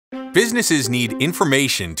Businesses need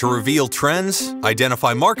information to reveal trends,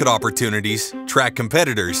 identify market opportunities, track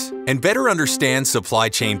competitors, and better understand supply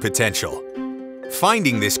chain potential.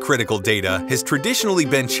 Finding this critical data has traditionally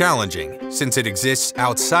been challenging since it exists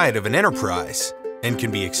outside of an enterprise and can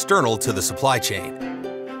be external to the supply chain.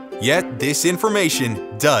 Yet, this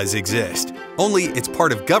information does exist, only it's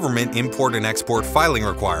part of government import and export filing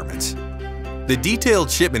requirements. The detailed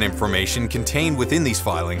shipment information contained within these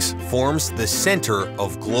filings forms the center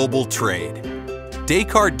of global trade.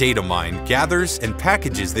 Descartes Datamyne gathers and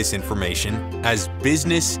packages this information as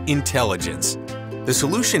business intelligence. The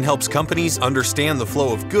solution helps companies understand the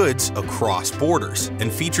flow of goods across borders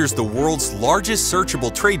and features the world's largest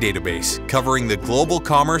searchable trade database covering the global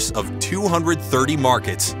commerce of 230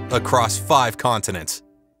 markets across 5 continents.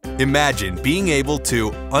 Imagine being able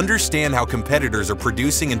to understand how competitors are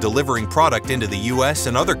producing and delivering product into the US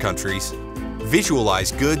and other countries,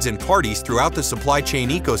 visualize goods and parties throughout the supply chain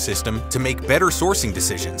ecosystem to make better sourcing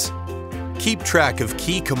decisions, keep track of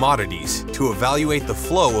key commodities to evaluate the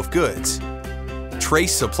flow of goods,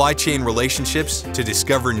 trace supply chain relationships to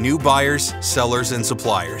discover new buyers, sellers, and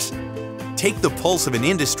suppliers, take the pulse of an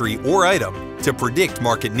industry or item to predict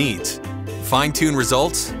market needs, fine-tune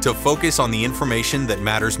results to focus on the information that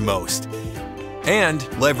matters most, and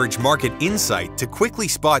leverage market insight to quickly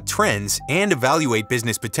spot trends and evaluate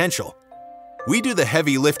business potential. We do the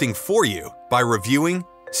heavy lifting for you by reviewing,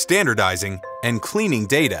 standardizing, and cleaning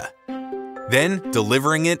data, then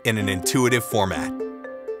delivering it in an intuitive format.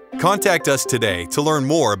 Contact us today to learn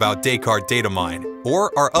more about Descartes Datamyne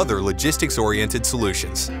or our other logistics-oriented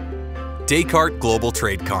solutions. Descartes Global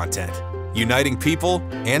Trade Content, uniting people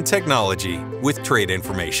and technology with trade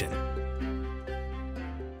information.